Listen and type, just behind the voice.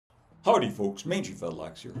Howdy folks, Mangy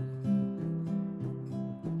Fetlocks here.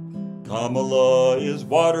 Kamala is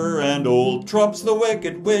water and old Trump's the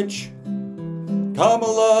wicked witch.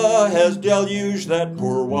 Kamala has deluged that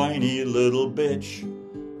poor whiny little bitch.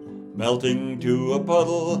 Melting to a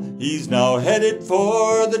puddle, he's now headed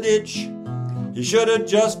for the ditch. He should have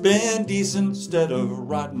just been decent instead of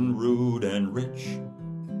rotten, rude, and rich.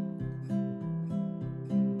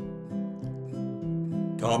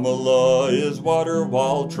 Kamala is water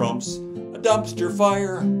while Trump's a dumpster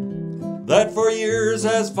fire that for years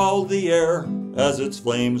has fouled the air as its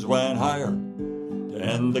flames went higher. To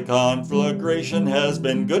end the conflagration has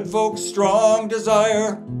been good folks' strong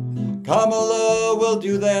desire. Kamala will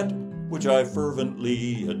do that which I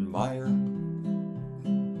fervently admire.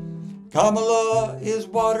 Kamala is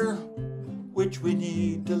water which we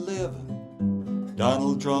need to live.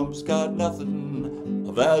 Donald Trump's got nothing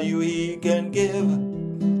of value he can give.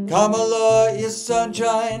 Kamala is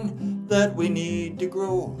sunshine that we need to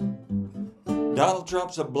grow. Donald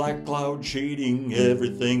Trump's a black cloud shading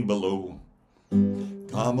everything below.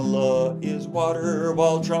 Kamala is water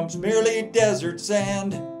while Trump's merely desert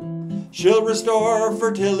sand. She'll restore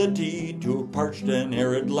fertility to a parched and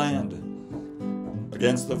arid land.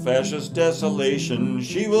 Against the fascist desolation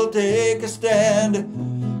she will take a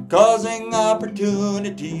stand, causing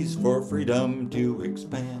opportunities for freedom to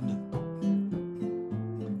expand.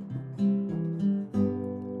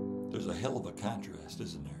 There's a hell of a contrast,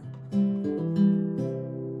 isn't there?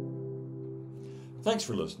 Thanks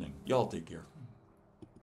for listening. Y'all take care.